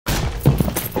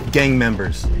Gang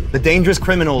members, the dangerous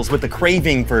criminals with the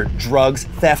craving for drugs,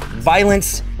 theft,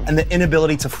 violence, and the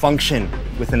inability to function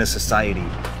within a society.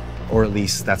 Or at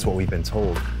least that's what we've been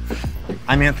told.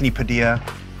 I'm Anthony Padilla,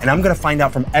 and I'm gonna find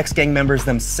out from ex-gang members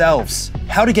themselves,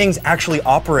 how do gangs actually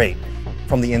operate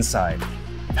from the inside?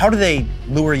 How do they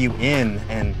lure you in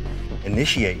and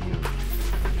initiate you?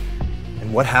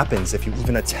 And what happens if you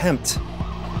even attempt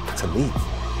to leave?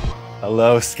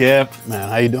 Hello, Skipp. Man,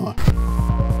 how you doing?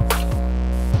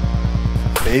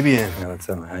 Fabian. Yeah, what's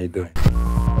up, man? How you doing?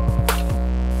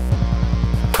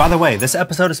 By the way, this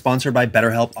episode is sponsored by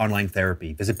BetterHelp Online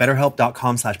Therapy. Visit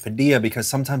betterhelp.com/Padilla because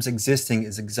sometimes existing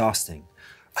is exhausting.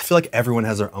 I feel like everyone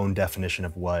has their own definition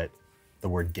of what the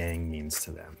word gang means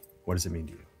to them. What does it mean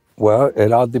to you? Well,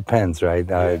 it all depends, right?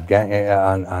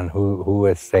 On who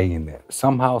is saying it.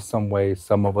 Somehow, some way,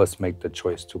 some of us make the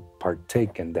choice to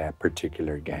partake in that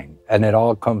particular gang. And it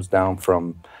all comes down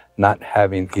from not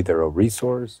having either a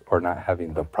resource or not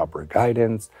having the proper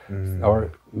guidance,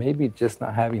 or maybe just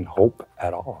not having hope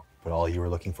at all. But all you were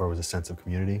looking for was a sense of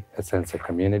community? A sense of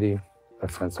community, a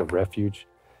sense of refuge,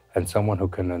 and someone who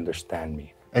can understand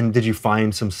me. And did you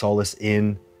find some solace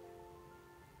in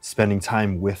spending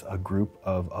time with a group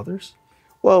of others?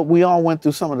 Well, we all went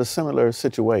through some of the similar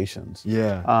situations.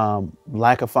 Yeah.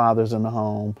 Lack of fathers in the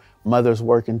home, mothers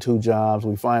working 2 jobs.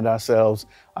 We find ourselves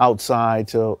outside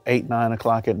till 8, 9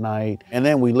 o'clock at night. And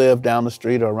then we live down the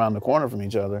street or around the corner from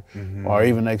each other, or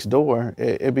even next door.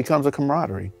 It becomes a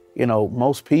camaraderie. You know,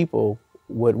 most people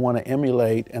would want to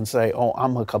emulate and say, oh,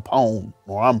 I'm a Capone,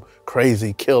 or I'm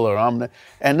crazy killer.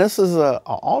 And this is a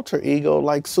alter ego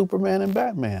like Superman and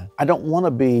Batman. I don't want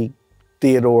to be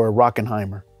Theodore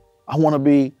Rockenheimer. I want to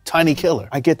be Tiny Killer.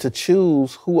 I get to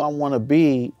choose who I want to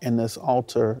be in this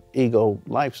alter ego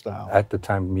lifestyle. At the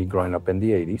time, me growing up in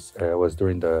the 80s, it was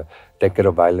during the decade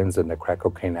of violence and the crack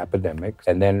cocaine epidemic.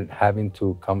 And then having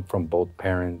to come from both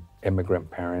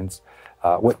immigrant parents,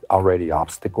 with already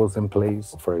obstacles in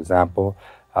place. For example,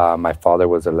 my father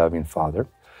was a loving father,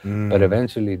 but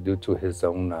eventually due to his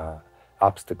own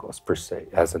obstacles per se,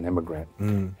 as an immigrant,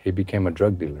 he became a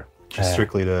drug dealer. Just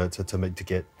strictly to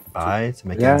get by, to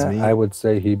make ends meet? Yeah, I would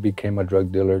say he became a drug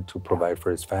dealer to provide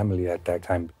for his family at that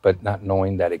time, but not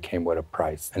knowing that it came with a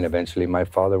price. And eventually my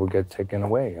father would get taken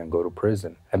away and go to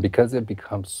prison. And because it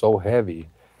becomes so heavy,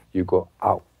 you go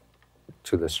out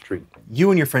to the street. You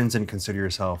and your friends didn't consider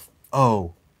yourself,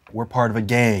 oh, we're part of a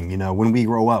gang. You know, when we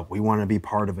grow up, we want to be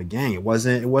part of a gang. It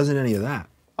wasn't any of that.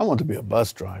 I want to be a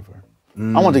bus driver.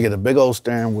 I want to get a big old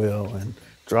steering wheel and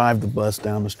drive the bus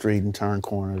down the street and turn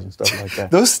corners and stuff like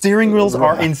that. Those steering wheels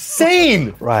are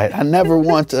insane. Right. I never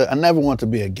want to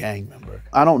be a gang member.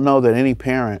 I don't know that any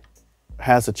parent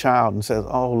has a child and says,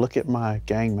 oh, look at my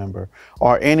gang member.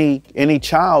 Or any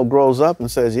child grows up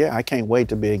and says, yeah, I can't wait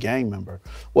to be a gang member.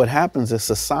 What happens is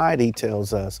society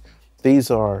tells us these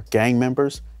are gang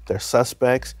members, they're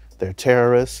suspects, they're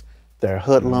terrorists, they're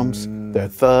hoodlums, they're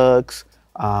thugs.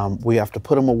 We have to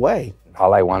put them away.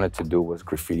 All I wanted to do was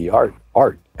graffiti art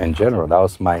in general. That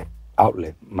was my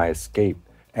outlet, my escape.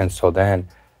 And so then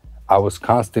I was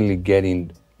constantly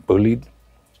getting bullied.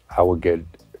 I would get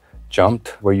jumped.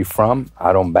 Where you from?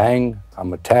 I don't bang.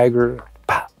 I'm a tagger.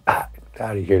 Bah, bah. Get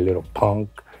out of here, little punk.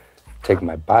 Take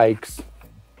my bikes,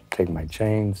 take my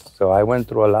chains. So I went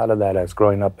through a lot of that as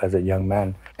growing up as a young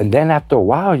man. And then after a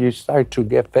while, you start to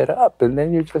get fed up. And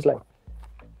then you're just like,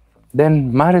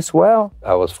 then might as well.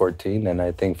 I was 14, and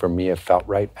I think for me it felt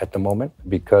right at the moment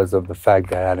because of the fact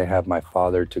that I didn't have my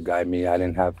father to guide me. I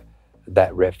didn't have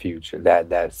that refuge,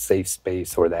 that safe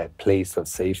space or that place of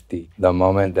safety. The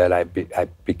moment that I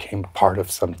became part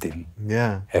of something,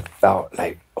 it felt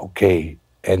like, okay,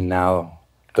 and now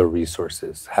the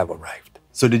resources have arrived.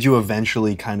 So did you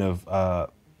eventually kind of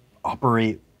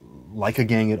operate like a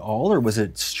gang at all, or was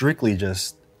it strictly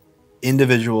just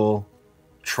individual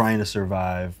trying to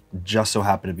survive, just so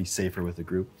happen to be safer with the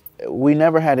group? We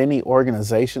never had any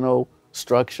organizational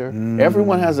structure.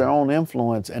 Everyone has their own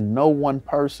influence, and no one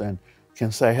person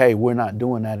can say, hey, we're not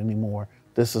doing that anymore.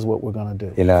 This is what we're gonna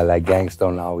do. You know, like gangs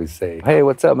don't always say, hey,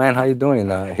 what's up, man? How you doing?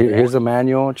 Here's a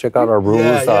manual. Check out our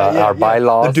rules, our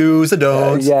bylaws. The do's, the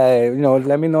don'ts. You know,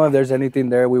 let me know if there's anything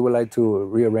there we would like to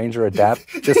rearrange or adapt.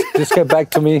 just get back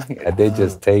to me. And they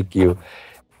just take you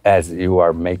as you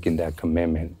are making that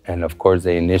commitment. And of course,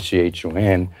 they initiate you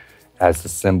in as a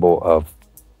symbol of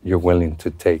you're willing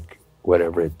to take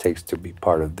whatever it takes to be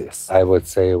part of this. I would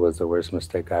say it was the worst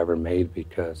mistake I ever made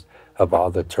because of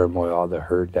all the turmoil, all the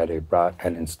hurt that it brought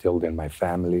and instilled in my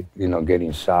family. You know,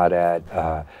 getting shot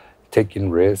at,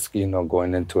 taking risk, you know,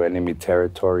 going into enemy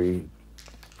territory,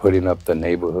 putting up the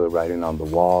neighborhood, writing on the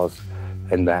walls.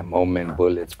 In that moment,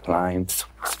 bullets flying.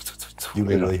 You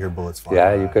literally hear bullets flying.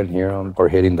 Yeah, you can hear them, or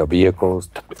hitting the vehicles.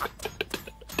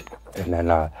 And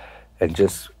then, and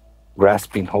just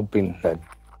grasping, hoping that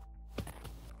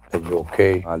you're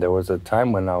okay. There was a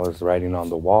time when I was writing on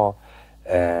the wall,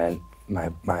 and my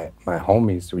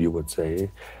homies, you would say,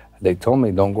 they told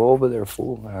me, don't go over there,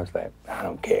 fool. And I was like, I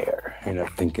don't care. You know,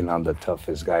 thinking I'm the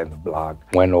toughest guy in the block.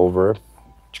 Went over,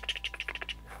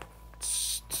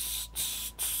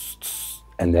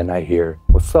 and then I hear,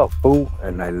 what's up, fool?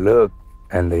 And I look,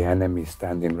 and the enemy's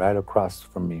standing right across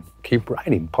from me. Keep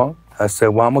writing, punk. I said,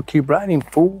 well, I'm gonna keep writing,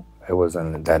 fool. It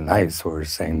wasn't that nice, we were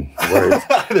saying words.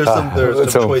 There's some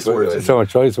choice words. Some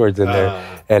choice words in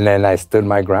there. And then I stood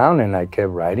my ground and I kept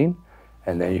writing.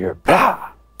 And then you hear,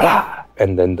 blah, blah.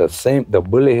 And then the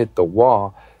bullet hit the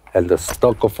wall, and the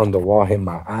stucco from the wall hit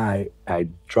my eye. I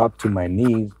dropped to my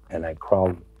knees and I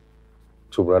crawled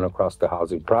to run across the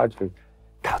housing project.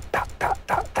 Tap, tap, tap,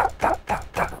 tap, tap, tap,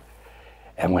 tap, tap.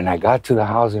 And when I got to the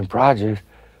housing project,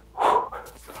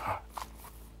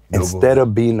 instead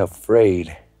of being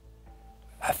afraid,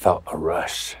 I felt a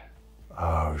rush.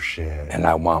 Oh, shit. And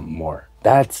I want more.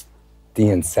 That's the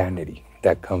insanity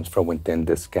that comes from within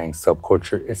this gang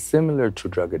subculture. It's similar to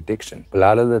drug addiction. A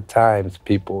lot of the times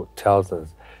people tells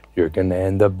us, you're gonna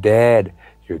end up dead,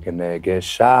 you're gonna get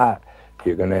shot,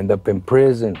 you're gonna end up in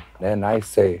prison. Then I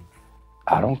say,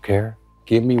 I don't care.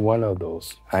 Give me one of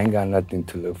those. I ain't got nothing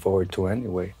to look forward to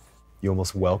anyway. You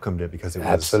almost welcomed it because it was...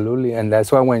 Absolutely, and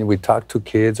that's why when we talk to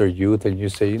kids or youth and you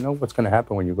say, you know what's gonna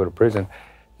happen when you go to prison,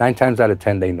 9 times out of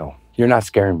 10, they know. You're not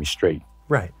scaring me straight.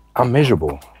 Right. I'm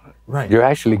miserable. Right. You're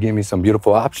actually giving me some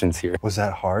beautiful options here. Was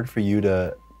that hard for you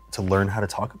to learn how to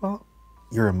talk about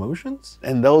your emotions?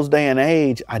 In those day and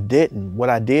age, I didn't. What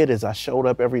I did is I showed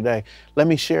up every day. Let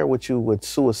me share with you what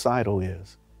suicidal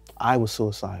is. I was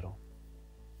suicidal.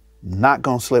 Not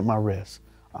gonna slit my wrist.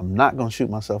 I'm not gonna shoot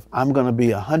myself. I'm gonna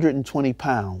be 120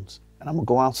 pounds and I'm gonna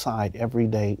go outside every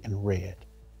day in red.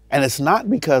 And it's not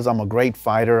because I'm a great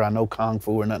fighter, I know Kung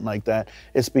Fu or nothing like that.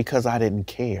 It's because I didn't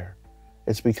care.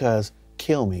 It's because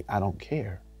kill me, I don't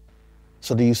care.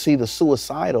 So do you see the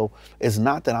suicidal is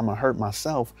not that I'm gonna hurt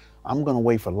myself. I'm gonna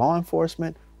wait for law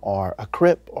enforcement or a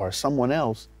Crip or someone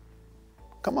else.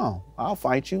 Come on, I'll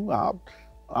fight you.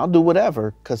 I'll do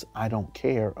whatever because I don't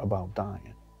care about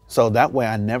dying. So that way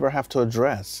I never have to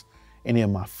address any of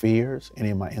my fears, any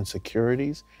of my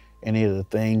insecurities, any of the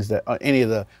things that, any of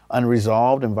the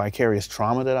unresolved and vicarious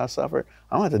trauma that I suffered.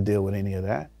 I don't have to deal with any of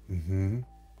that. Mm-hmm.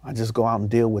 I just go out and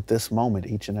deal with this moment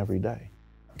each and every day.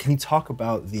 Can you talk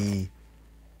about the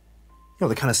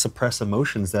kind of suppressed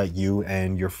emotions that you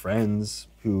and your friends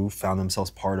who found themselves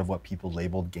part of what people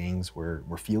labeled gangs were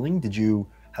feeling? Did you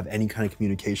have any kind of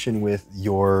communication with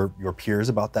your peers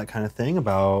about that kind of thing?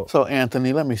 So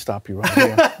Anthony, let me stop you right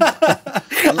here.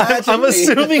 I'm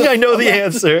assuming I know the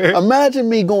answer. Imagine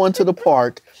me going to the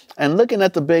park and looking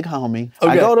at the big homie.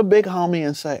 Okay. I go to big homie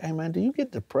and say, hey man, do you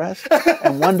get depressed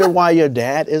and wonder why your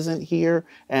dad isn't here?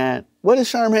 And what is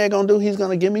Shermhead gonna do? He's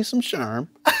gonna give me some Sherm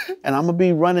and I'm gonna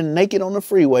be running naked on the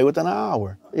freeway within an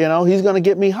hour. You know, he's gonna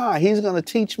get me high. He's gonna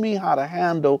teach me how to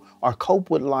handle or cope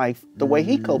with life the way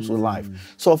he copes with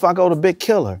life. So if I go to Big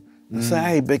Killer and say,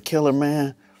 hey, Big Killer,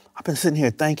 man, I've been sitting here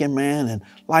thinking, man, and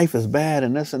life is bad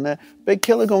and this and that. Big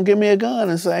Killer gonna give me a gun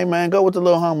and say, hey, man, go with the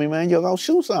little homie, man, you'll go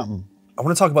shoot something. I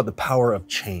wanna talk about the power of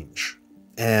change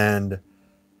and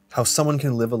how someone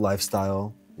can live a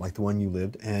lifestyle like the one you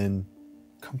lived and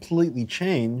completely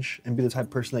change and be the type of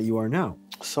person that you are now.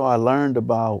 So I learned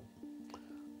about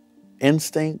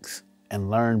instincts and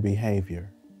learned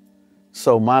behavior.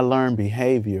 So my learned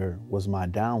behavior was my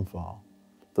downfall.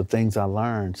 The things I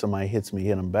learned, somebody hits me,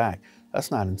 hit them back. That's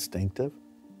not instinctive.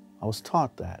 I was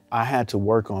taught that. I had to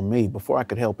work on me. Before I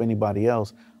could help anybody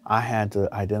else, I had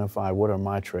to identify what are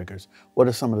my triggers. What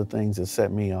are some of the things that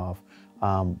set me off?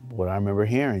 What I remember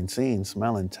hearing, seeing,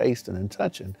 smelling, tasting, and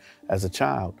touching as a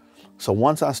child. So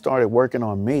once I started working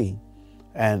on me,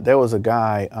 and there was a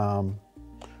guy,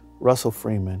 Russell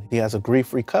Freeman, he has a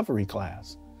grief recovery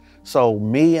class. So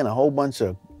me and a whole bunch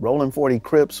of Rolling 40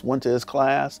 Crips went to his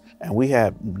class, and we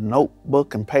had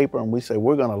notebook and paper, and we said,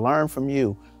 we're gonna learn from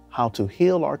you how to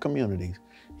heal our communities.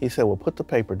 He said, well, put the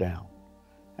paper down.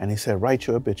 And he said, write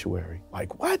your obituary.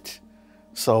 Like, what?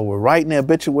 So we're writing the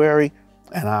obituary,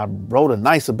 and I wrote a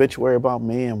nice obituary about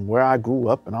me and where I grew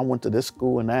up, and I went to this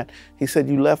school and that. He said,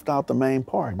 you left out the main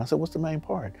part. And I said, what's the main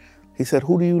part? He said,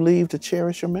 who do you leave to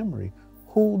cherish your memory?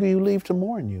 Who do you leave to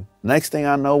mourn you? Next thing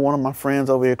I know, one of my friends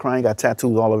over here crying, got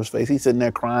tattoos all over his face. He's sitting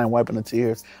there crying, wiping the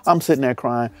tears. I'm sitting there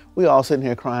crying. We all sitting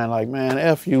here crying like, man,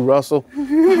 F you, Russell.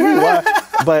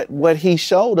 But what he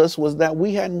showed us was that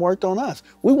we hadn't worked on us.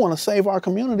 We want to save our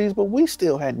communities, but we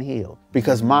still hadn't healed.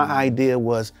 Because my idea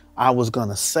was I was going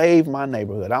to save my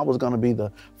neighborhood. I was going to be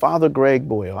the Father Greg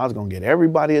Boyle. I was going to get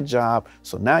everybody a job.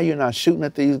 So now you're not shooting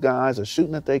at these guys or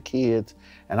shooting at their kids.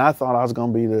 And I thought I was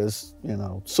going to be this,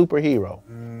 superhero.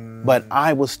 But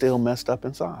I was still messed up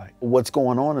inside. What's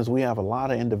going on is we have a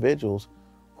lot of individuals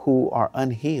who are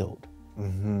unhealed.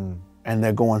 And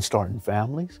they're starting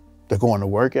families. They're going to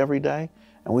work every day.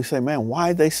 And we say, man,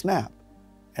 why'd they snap?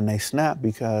 And they snap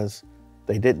because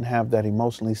they didn't have that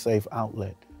emotionally safe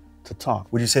outlet to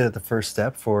talk. Would you say that the first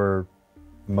step for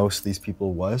most of these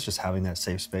people was just having that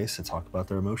safe space to talk about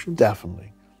their emotions?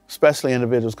 Definitely, especially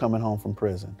individuals coming home from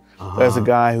prison. There's a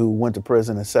guy who went to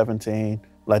prison at 17,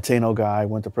 Latino guy,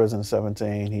 went to prison at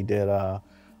 17. He did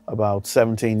about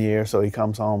 17 years, so he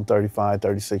comes home 35,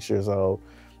 36 years old.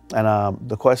 And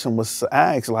the question was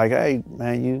asked, like, hey,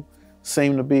 man, you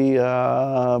seem to be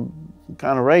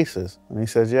kind of racist. And he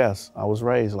says, yes, I was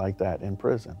raised like that in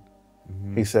prison.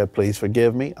 He said, please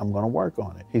forgive me, I'm gonna work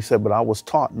on it. He said, but I was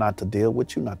taught not to deal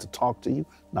with you, not to talk to you,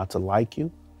 not to like you.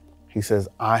 He says,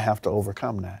 I have to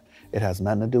overcome that. It has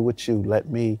nothing to do with you. Let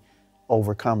me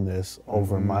overcome this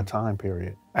over my time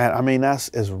period. And I mean, that's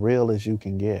as real as you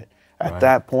can get. At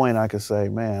that point, I could say,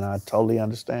 man, I totally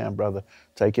understand, brother.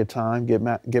 Take your time,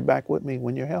 get back with me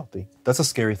when you're healthy. That's a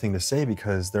scary thing to say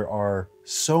because there are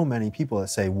so many people that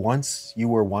say, once you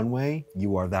were one way,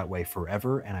 you are that way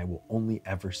forever, and I will only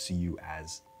ever see you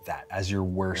as that, as your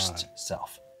worst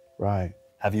self. Right.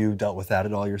 Have you dealt with that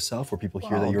at all yourself, where people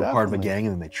hear that you're part of a gang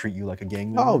and then they treat you like a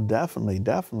gang member? Oh, definitely,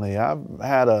 definitely. I've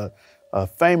had a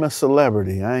famous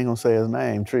celebrity, I ain't gonna say his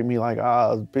name, treat me like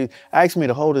asked me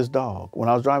to hold his dog. When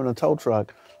I was driving a tow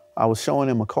truck, I was showing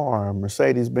him a car, a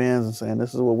Mercedes-Benz, and saying,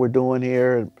 this is what we're doing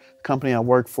here, the company I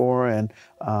work for, and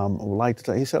I would like to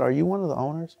tell you. He said, are you one of the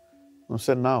owners? I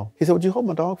said, no. He said, would you hold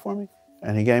my dog for me?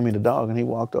 And he gave me the dog, and he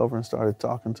walked over and started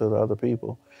talking to the other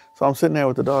people. So I'm sitting there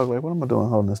with the dog, like, what am I doing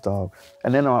holding this dog?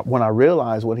 And then when I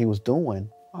realized what he was doing,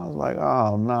 I was like,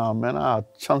 oh, no, man, I'll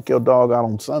chunk your dog out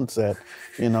on Sunset.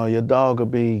 Your dog will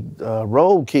be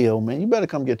roadkill, man. You better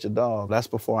come get your dog. That's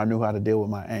before I knew how to deal with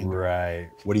my anger. Right.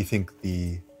 What do you think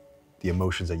the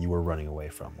emotions that you were running away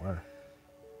from were?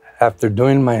 After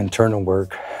doing my internal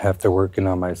work, after working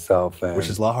on myself. Which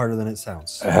is a lot harder than it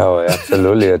sounds. Oh,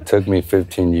 absolutely. It took me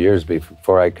 15 years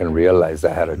before I can realize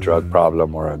I had a drug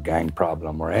problem or a gang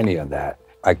problem or any of that.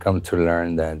 I come to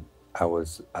learn that I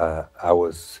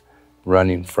was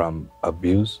running from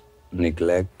abuse,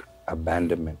 neglect,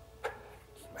 abandonment.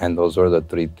 And those are the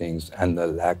three things, and the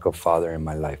lack of father in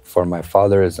my life. For my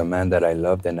father is a man that I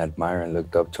loved and admired and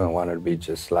looked up to and wanted to be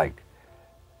just like.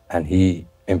 And he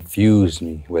infused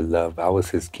me with love. I was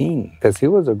his king, because he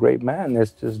was a great man.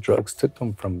 It's just drugs took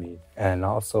him from me. And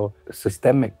also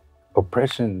systemic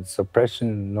oppression,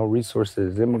 suppression, no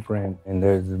resources, immigrant. And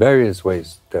there's various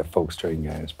ways that folks join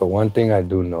gangs. But one thing I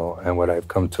do know, and what I've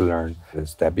come to learn,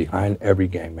 is that behind every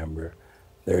gang member,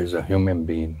 there is a human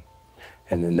being.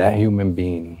 And then that human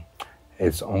being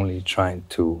is only trying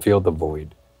to fill the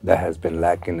void that has been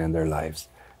lacking in their lives.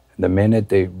 The minute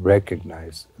they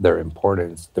recognize their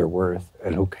importance, their worth,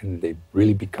 and who can they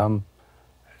really become,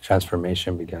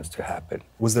 transformation begins to happen.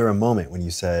 Was there a moment when you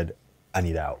said, I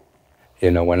need out?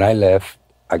 When I left,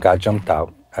 I got jumped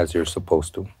out, as you're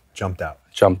supposed to. Jumped out?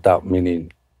 Jumped out,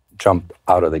 meaning jumped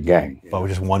out of the gang. But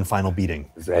with just one final beating.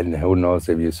 And who knows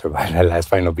if you survived that last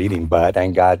final beating, but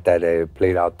thank God that it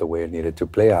played out the way it needed to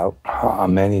play out.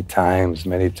 Many times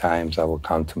I will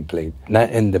contemplate,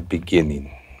 not in the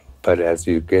beginning, but as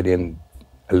you get in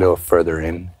a little further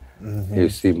in, you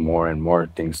see more and more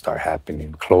things start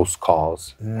happening, close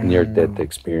calls, near-death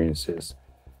experiences.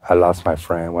 I lost my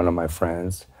friend, one of my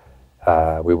friends.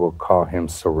 We will call him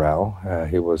Sorrel.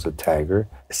 He was a tagger.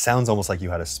 It sounds almost like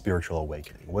you had a spiritual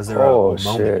awakening. Was there a moment?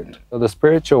 Shit. So the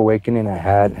spiritual awakening I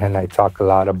had, and I talk a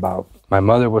lot about, my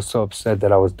mother was so upset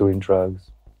that I was doing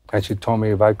drugs. And she told me,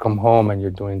 if I come home and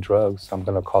you're doing drugs, I'm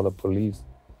gonna call the police.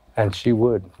 And she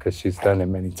would, because she's done it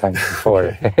many times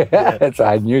before. So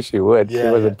I knew she would. She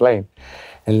wasn't playing.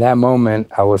 In that moment,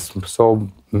 I was so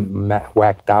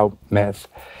whacked out, meth.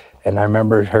 And I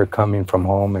remember her coming from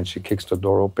home and she kicks the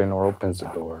door open or opens the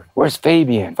door. Where's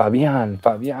Fabian?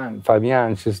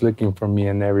 Fabian. She's looking for me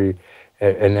in every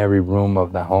room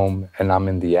of the home, and I'm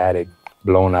in the attic,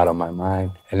 blown out of my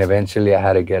mind. And eventually I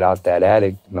had to get out that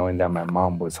attic knowing that my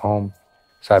mom was home.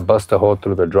 So I bust a hole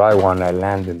through the drywall and I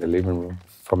land in the living room.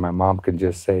 For my mom could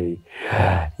just say,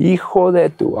 hijo de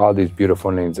tu, all these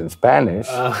beautiful names in Spanish.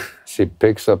 She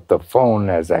picks up the phone,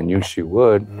 as I knew she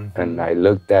would, and I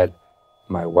looked at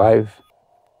my wife,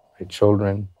 my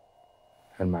children,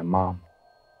 and my mom.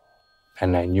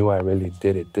 And I knew I really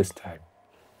did it this time.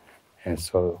 And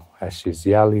so as she's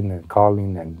yelling and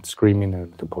calling and screaming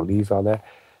at the police, all that,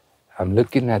 I'm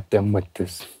looking at them with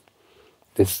this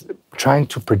trying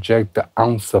to project the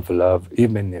ounce of love,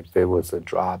 even if it was a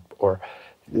drop, or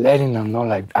letting them know,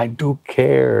 like, I do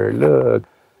care, look.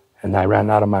 And I ran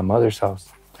out of my mother's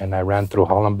house, and I ran through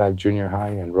Hollenbach Junior High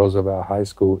and Roosevelt High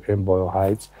School in Boyle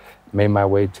Heights, made my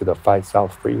way to the 5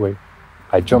 South Freeway.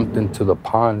 I jumped into the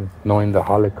pond knowing the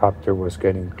helicopter was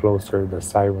getting closer, the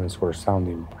sirens were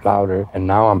sounding louder, and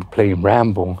now I'm playing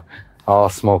Rambo, all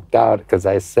smoked out, because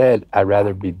I said I'd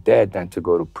rather be dead than to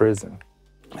go to prison.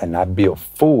 And I'd be a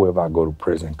fool if I go to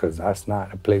prison, because that's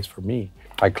not a place for me.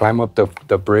 I climb up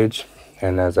the bridge,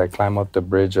 and as I climb up the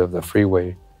bridge of the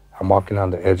freeway, I'm walking on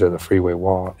the edge of the freeway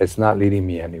wall. It's not leading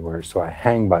me anywhere, so I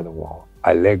hang by the wall.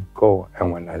 I let go,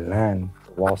 and when I land,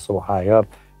 the wall's so high up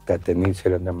that the knees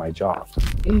hit under my jaw.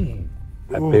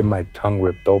 I bit my tongue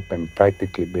ripped open,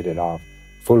 practically bit it off,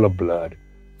 full of blood,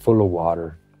 full of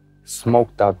water,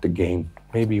 smoked out the game,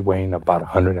 maybe weighing about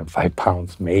 105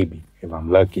 pounds, maybe, if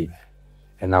I'm lucky.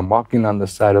 And I'm walking on the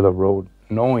side of the road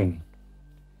knowing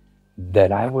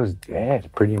that I was dead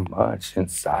pretty much.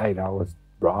 Inside, I was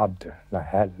robbed. I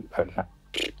had,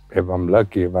 if I'm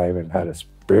lucky, if I even had a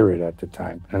spirit at the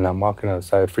time. And I'm walking on the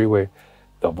side of the freeway,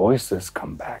 the voices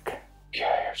come back. Kill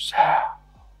yourself.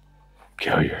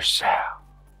 Kill yourself.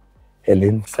 And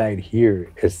inside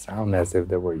here, it sounded as if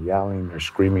they were yelling or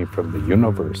screaming from the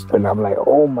universe. And I'm like,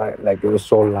 oh my, like it was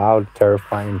so loud,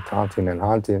 terrifying, taunting, and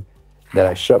haunting that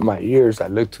I shut my ears. I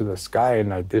looked to the sky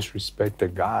and I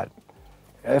disrespected God.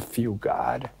 F you,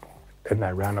 God. And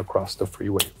I ran across the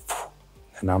freeway.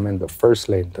 And I'm in the first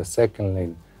lane, the second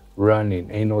lane,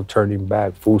 running, ain't no turning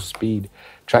back, full speed,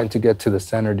 trying to get to the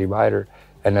center divider.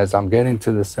 And as I'm getting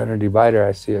to the center divider,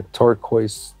 I see a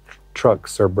turquoise truck,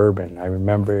 Suburban. I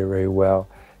remember it very well.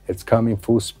 It's coming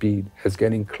full speed. It's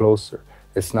getting closer.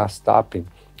 It's not stopping.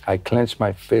 I clench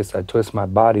my fist. I twist my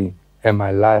body. And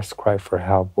my last cry for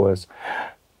help was,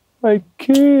 my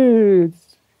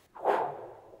kids.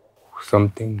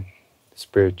 Something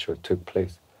spiritual took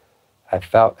place. I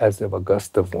felt as if a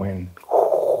gust of wind.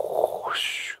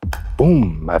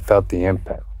 Boom, I felt the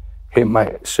impact. Hit my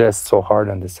chest so hard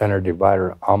on the center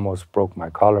divider, almost broke my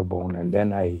collarbone. And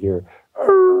then I hear,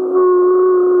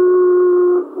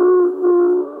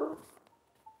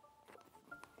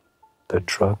 the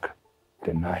truck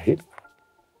did not hit me.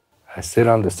 I sit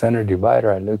on the center divider,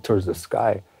 I look towards the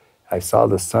sky. I saw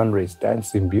the sun rays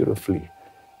dancing beautifully,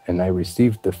 and I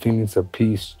received the feelings of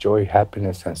peace, joy,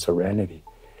 happiness, and serenity.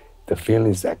 The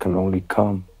feelings that can only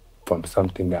come from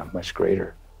something that much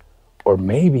greater. Or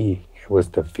maybe it was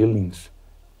the feelings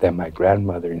that my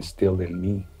grandmother instilled in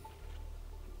me.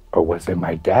 Or was it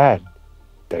my dad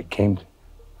that came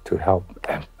to help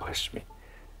and push me?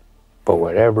 But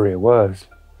whatever it was,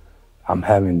 I'm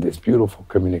having this beautiful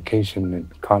communication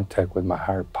and contact with my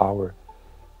higher power.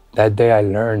 That day I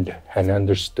learned and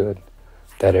understood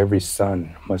that every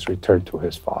son must return to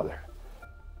his father.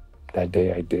 That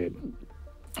day I did.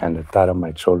 And the thought of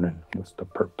my children was the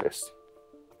purpose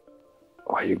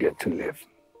why you get to live.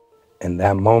 In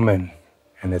that moment,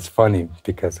 and it's funny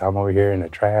because I'm over here in a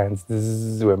trance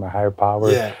with my higher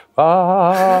power.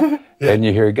 Yeah. And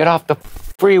you hear, get off the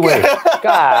freeway.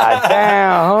 God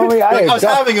damn, homie. I was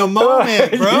having a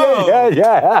moment, bro.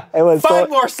 Yeah. It was 5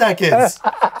 more seconds.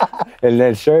 And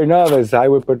then sure enough, it's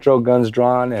highway patrol, guns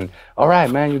drawn, and all right,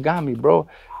 man, you got me, bro.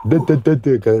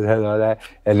 Because all that.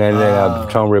 And then I'm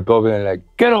trying to rip open and like,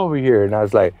 get over here. And I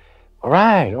was like, all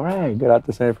right, get out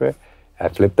the center freeway. I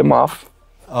flipped them off.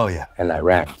 Oh, yeah. And I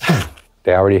ran.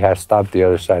 They already had stopped the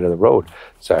other side of the road.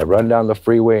 So I run down the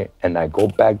freeway and I go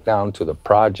back down to the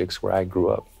projects where I grew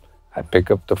up. I pick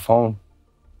up the phone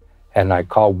and I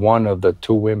call one of the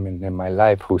 2 women in my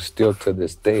life who still to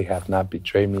this day have not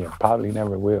betrayed me and probably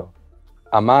never will.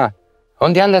 Ama,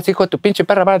 ¿dónde andas, hijo tu pinche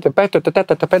perra?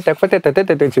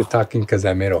 She's talking because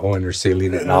I made a hole in her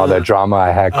ceiling and all the drama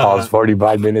I had calls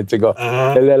 45 minutes ago.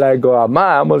 And then I go, Ama,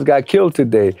 I almost got killed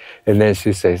today. And then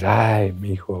she says, ay,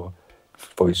 mijo.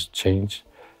 Voice change.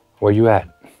 Where you at?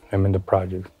 I'm in the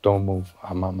project. Don't move.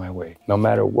 I'm on my way. No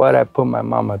matter what I put my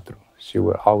mama through, she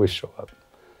would always show up.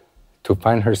 To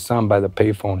find her son by the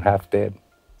payphone, half dead,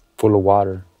 full of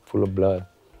water, full of blood.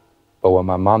 But what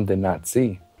my mom did not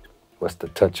see was the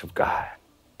touch of God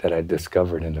that I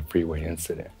discovered in the freeway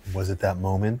incident. Was it that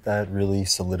moment that really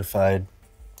solidified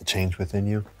the change within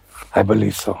you? I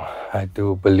believe so. I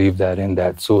do believe that in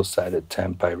that suicide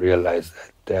attempt, I realized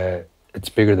that it's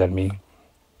bigger than me,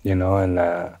 you know, and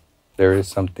there is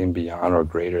something beyond or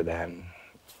greater than.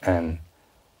 And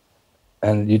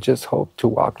And you just hope to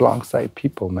walk alongside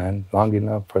people, man, long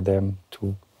enough for them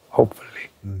to hopefully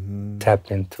tap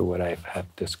into what I have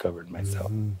discovered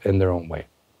myself in their own way.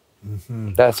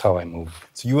 That's how I move.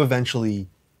 So you eventually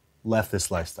left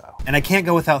this lifestyle. And I can't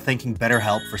go without thanking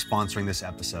BetterHelp for sponsoring this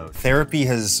episode. Therapy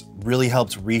has really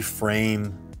helped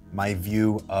reframe my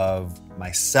view of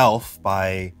myself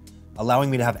by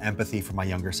allowing me to have empathy for my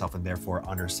younger self and therefore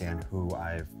understand who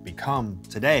I've become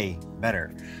today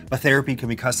better. But therapy can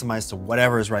be customized to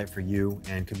whatever is right for you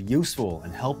and can be useful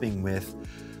in helping with,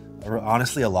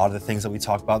 honestly, a lot of the things that we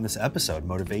talk about in this episode: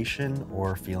 motivation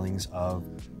or feelings of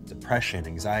depression,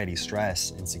 anxiety,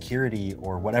 stress, insecurity,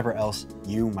 or whatever else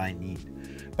you might need.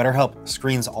 BetterHelp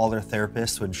screens all their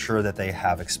therapists to ensure that they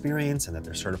have experience and that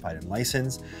they're certified and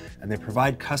licensed, and they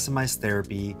provide customized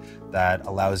therapy that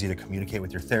allows you to communicate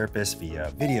with your therapist via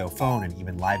video, phone, and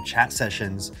even live chat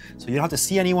sessions. So you don't have to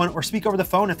see anyone or speak over the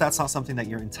phone if that's not something that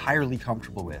you're entirely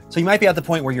comfortable with. So you might be at the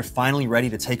point where you're finally ready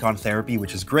to take on therapy,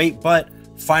 which is great, but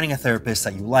finding a therapist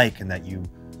that you like and that you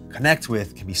connect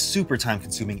with can be super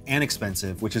time-consuming and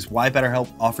expensive, which is why BetterHelp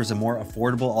offers a more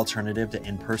affordable alternative to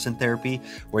in-person therapy,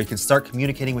 where you can start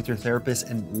communicating with your therapist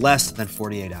in less than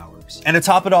 48 hours. And to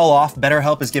top it all off,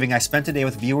 BetterHelp is giving I Spent a Day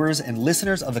with viewers and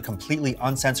listeners of the completely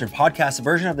uncensored podcast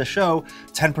version of the show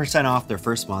 10% off their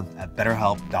first month at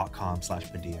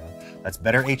betterhelp.com/Padilla. That's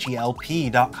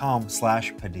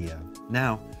betterhelp.com/Padilla.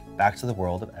 Now, back to the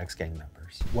world of ex-gang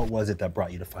members. What was it that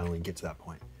brought you to finally get to that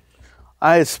point?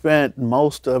 I had spent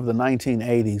most of the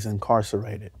 1980s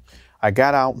incarcerated. I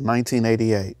got out in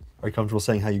 1988. Are you comfortable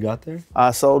saying how you got there?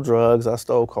 I sold drugs, I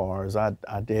stole cars, I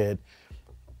did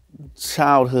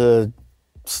childhood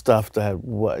stuff that,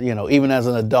 you know, even as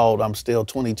an adult, I'm still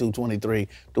 22, 23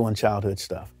 doing childhood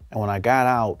stuff. And when I got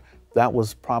out, that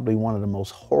was probably one of the most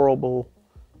horrible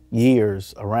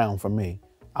years around for me.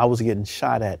 I was getting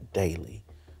shot at daily.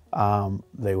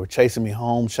 They were chasing me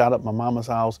home, shot up my mama's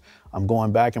house. I'm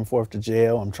going back and forth to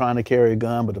jail. I'm trying to carry a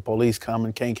gun, but the police come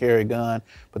and can't carry a gun.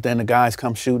 But then the guys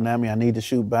come shooting at me. I need to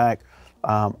shoot back.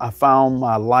 I found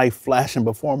my life flashing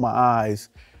before my eyes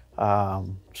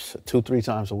 2-3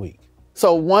 times a week.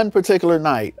 So one particular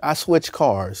night, I switched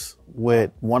cars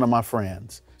with one of my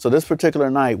friends. So this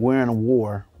particular night, we're in a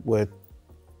war with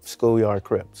schoolyard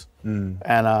Crips.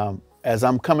 And as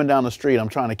I'm coming down the street, I'm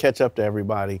trying to catch up to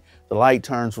everybody. The light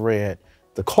turns red.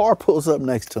 The car pulls up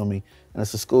next to me, and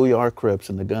it's the schoolyard Crips,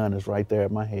 and the gun is right there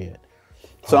at my head.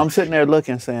 So I'm sitting there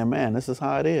looking, saying, man, this is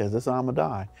how it is. This is how I'm gonna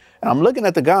die. And I'm looking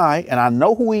at the guy, and I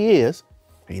know who he is.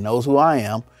 He knows who I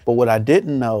am. But what I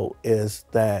didn't know is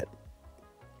that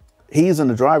he's in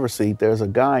the driver's seat. There's a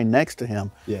guy next to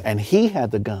him, and he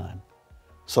had the gun.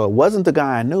 So it wasn't the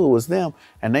guy I knew, it was them.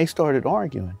 And they started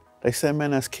arguing. They said, man,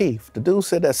 that's Keith. The dude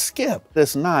said, that's Skipp.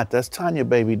 That's not, that's Tanya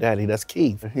baby daddy, that's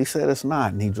Keith. He said, it's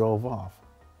not, and he drove off.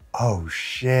 Oh,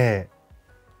 shit.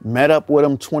 Met up with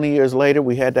him 20 years later.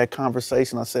 We had that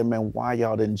conversation. I said, man, why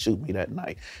y'all didn't shoot me that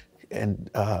night? And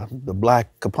the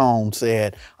Black Capone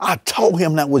said, I told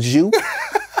him that was you.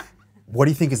 What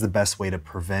do you think is the best way to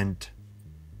prevent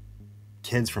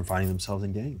kids from finding themselves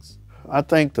in gangs? I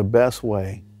think the best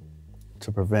way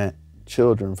to prevent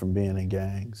children from being in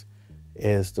gangs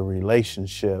is the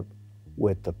relationship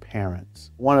with the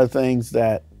parents. One of the things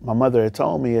that my mother had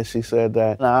told me is she said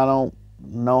that, I don't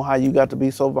know how you got to be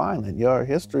so violent. Your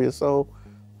history is so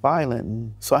violent.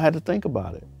 And so I had to think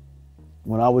about it.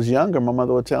 When I was younger, my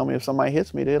mother would tell me if somebody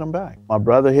hits me, to hit them back. My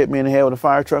brother hit me in the head with a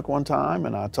fire truck one time,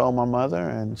 and I told my mother,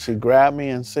 and she grabbed me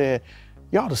and said,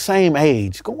 y'all the same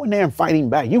age. Go in there and fight him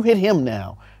back. You hit him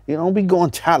now. You don't be going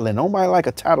tattling. Nobody like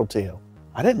a tattletale.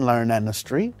 I didn't learn that in the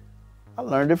street. I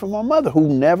learned it from my mother, who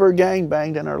never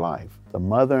gangbanged in her life. The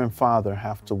mother and father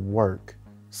have to work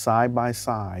side by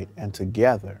side and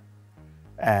together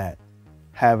at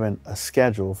having a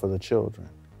schedule for the children.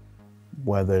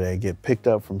 Whether they get picked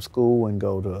up from school and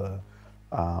go to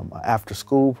an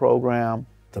after-school program,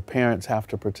 the parents have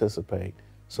to participate.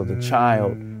 So the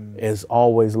child is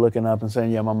always looking up and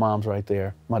saying, yeah, my mom's right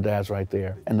there, my dad's right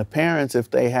there. And the parents,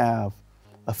 if they have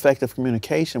effective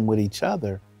communication with each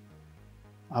other,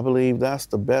 I believe that's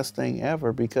the best thing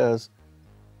ever, because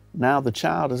now the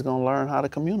child is gonna learn how to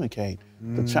communicate.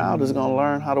 The child is gonna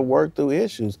learn how to work through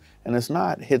issues. And it's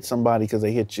not hit somebody because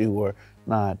they hit you or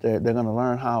not. They're gonna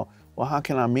learn how, well, how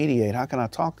can I mediate? How can I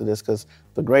talk to this? Because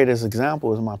the greatest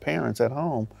example is my parents at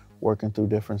home working through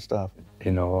different stuff.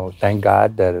 You know, thank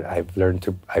God that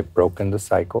I've broken the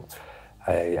cycle.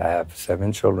 I have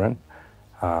 7 children.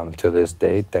 To this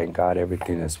day, thank God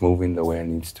everything is moving the way it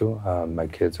needs to. My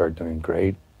kids are doing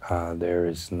great. There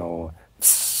is no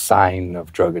sign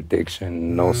of drug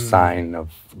addiction, no sign of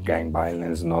gang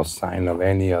violence, no sign of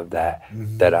any of that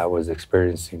that I was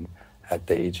experiencing at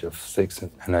the age of 6.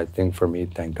 And I think for me,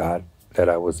 thank God that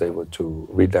I was able to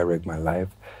redirect my life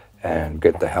and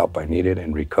get the help I needed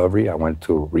in recovery. I went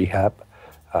to rehab.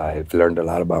 I've learned a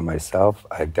lot about myself.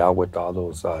 I dealt with all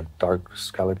those dark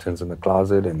skeletons in the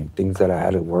closet and things that I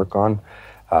had to work on,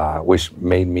 which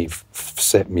made me,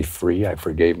 set me free. I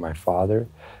forgave my father,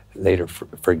 later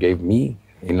forgave me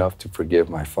enough to forgive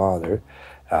my father.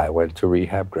 I went to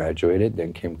rehab, graduated,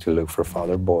 then came to look for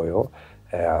Father Boyle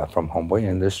from Homeboy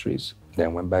Industries.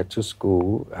 Then went back to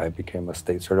school. I became a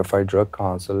state certified drug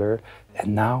counselor.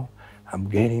 And now I'm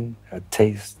getting a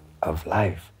taste of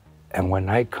life. And when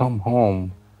I come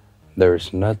home,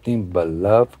 there's nothing but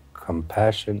love,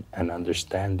 compassion, and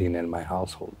understanding in my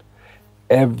household.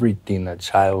 Everything a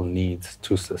child needs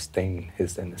to sustain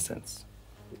his innocence.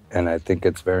 And I think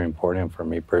it's very important for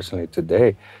me personally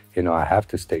today. You know, I have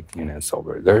to stay clean and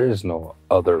sober. There is no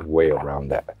other way around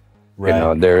that. Right. You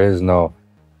know, there is no,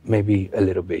 maybe a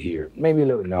little bit here, maybe a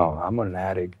little, no, I'm an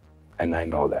addict and I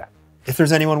know that. If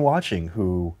there's anyone watching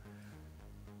who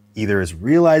either is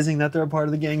realizing that they're a part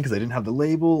of the gang because they didn't have the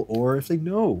label, or if they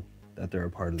know that they're a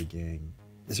part of the gang,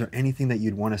 is there anything that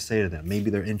you'd want to say to them? Maybe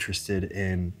they're interested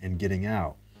in getting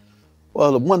out.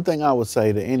 Well, the one thing I would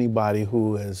say to anybody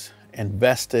who has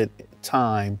invested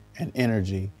time and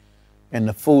energy in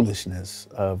the foolishness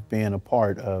of being a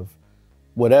part of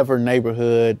whatever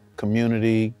neighborhood,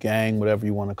 community, gang, whatever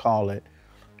you want to call it,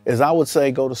 is I would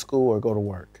say go to school or go to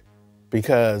work.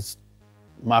 Because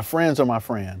my friends are my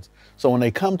friends. So when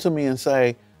they come to me and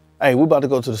say, hey, we're about to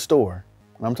go to the store,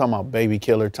 and I'm talking about Baby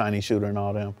Killer, Tiny Shooter, and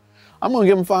all them, I'm gonna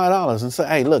give them $5 and say,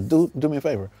 hey, look, do me a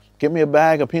favor. Get me a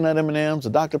bag of peanut M&Ms, a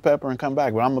Dr. Pepper, and come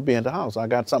back, but I'm gonna be at the house. I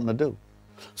got something to do.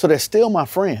 So they're still my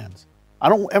friends. I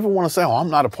don't ever wanna say, oh, I'm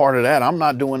not a part of that. I'm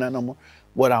not doing that no more.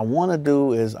 What I wanna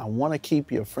do is I wanna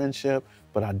keep your friendship,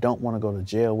 but I don't wanna go to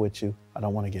jail with you. I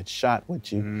don't wanna get shot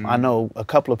with you. I know a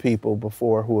couple of people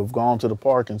before who have gone to the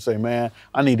park and say, man,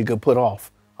 I need to get put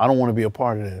off. I don't wanna be a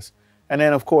part of this. And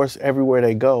then of course, everywhere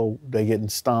they go, they're getting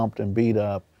stomped and beat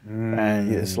up.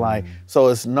 And it's like, so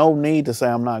it's no need to say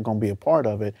I'm not gonna be a part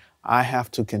of it. I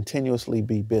have to continuously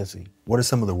be busy. What is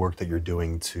some of the work that you're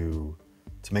doing to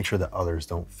make sure that others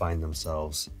don't find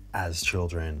themselves as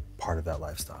children part of that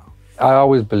lifestyle? I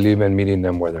always believe in meeting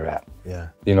them where they're at. Yeah.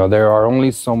 You know, there are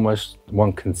only so much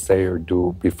one can say or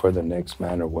do before the next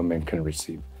man or woman can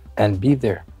receive. And be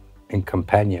there in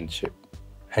companionship.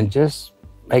 And just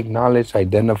acknowledge,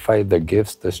 identify the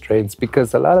gifts, the strengths,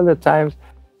 because a lot of the times,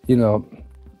 you know,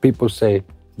 people say,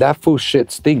 that fool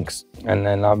shit stinks. And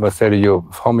then I'm gonna say to you,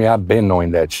 homie, I've been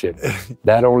knowing that shit.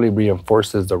 That only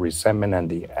reinforces the resentment and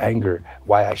the anger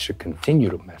why I should continue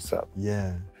to mess up.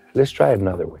 Yeah. Let's try it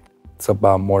another way. It's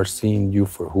about more seeing you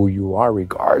for who you are,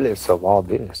 regardless of all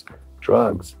this.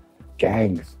 Drugs,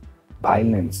 gangs,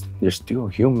 violence. You're still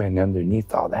human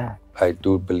underneath all that. I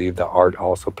do believe that art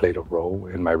also played a role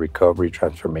in my recovery,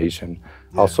 transformation.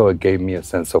 Yeah. Also, it gave me a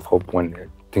sense of hope when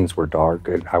things were dark,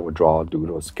 and I would draw,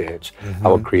 doodle, sketch. I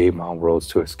would create my own worlds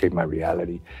to escape my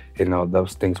reality. You know,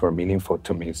 those things were meaningful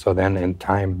to me. So then in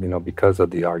time, you know, because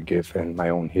of the art gift and my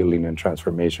own healing and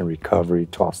transformation, recovery,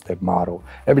 12-step model,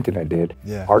 everything I did,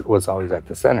 art was always at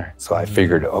the center. So I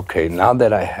figured, okay, now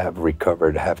that I have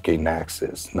recovered, have gained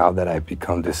access, now that I've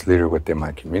become this leader within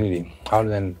my community, how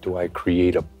then do I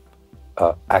create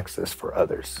access for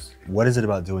others? What is it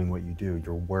about doing what you do,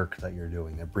 your work that you're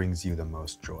doing, that brings you the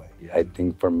most joy? I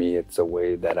think for me, it's a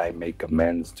way that I make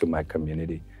amends to my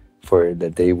community, for the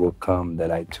day will come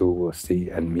that I too will see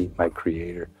and meet my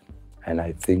creator. And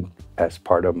I think as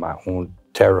part of my own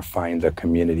terrifying the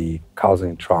community,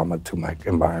 causing trauma to my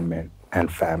environment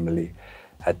and family,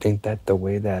 I think that the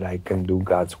way that I can do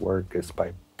God's work is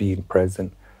by being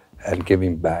present and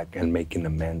giving back and making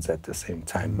amends at the same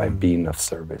time by being of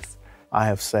service. I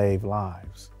have saved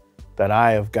lives, that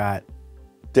I have got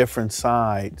different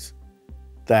sides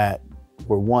that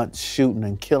were once shooting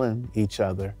and killing each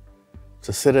other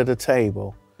to sit at a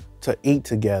table, to eat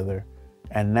together.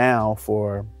 And now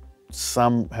for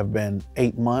some have been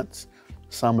 8 months,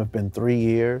 some have been 3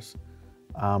 years,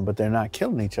 but they're not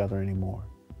killing each other anymore.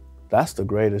 That's the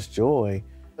greatest joy.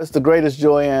 It's the greatest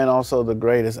joy and also the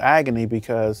greatest agony,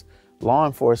 because law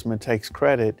enforcement takes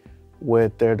credit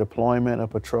with their deployment of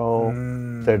patrol,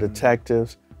 their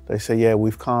detectives. They say, yeah,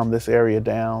 we've calmed this area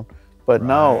down. But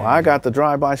no, I got the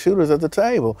drive-by shooters at the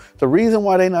table. The reason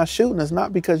why they're not shooting is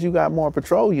not because you got more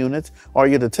patrol units or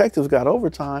your detectives got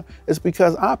overtime. It's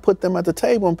because I put them at the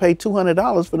table and paid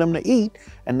 $200 for them to eat,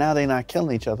 and now they're not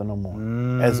killing each other no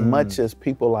more. As much as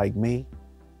people like me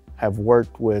have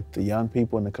worked with the young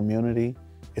people in the community,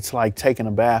 it's like taking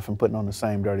a bath and putting on the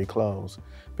same dirty clothes,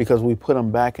 because we put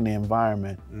them back in the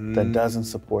environment that doesn't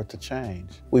support the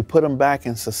change. We put them back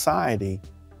in society,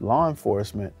 law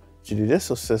enforcement,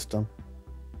 judicial system,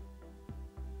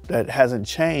 that hasn't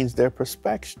changed their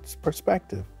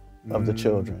perspective of the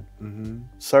children.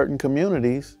 Certain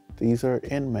communities, these are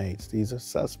inmates, these are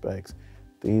suspects,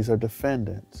 these are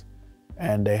defendants,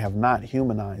 and they have not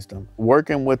humanized them.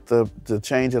 Working with the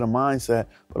change of the mindset,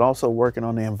 but also working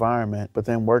on the environment, but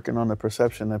then working on the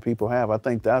perception that people have. I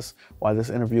think that's why this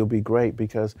interview will be great,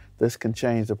 because this can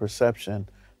change the perception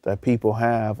that people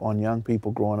have on young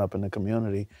people growing up in the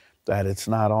community, that it's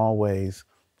not always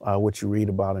what you read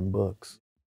about in books.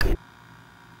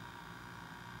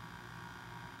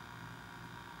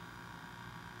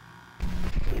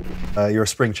 You're a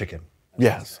spring chicken.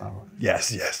 Yes.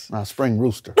 Yes. Spring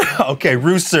rooster. Okay,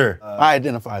 rooster. I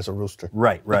identify as a rooster.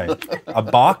 Right. A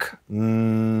bok? I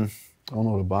don't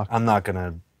know what a bok is. I'm not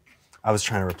gonna. I was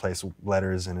trying to replace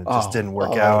letters and it just didn't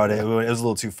work out. It was a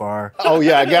little too far. Oh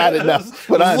yeah, I got it now.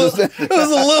 But I understand. It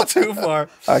was a little too far.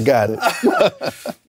 I got it.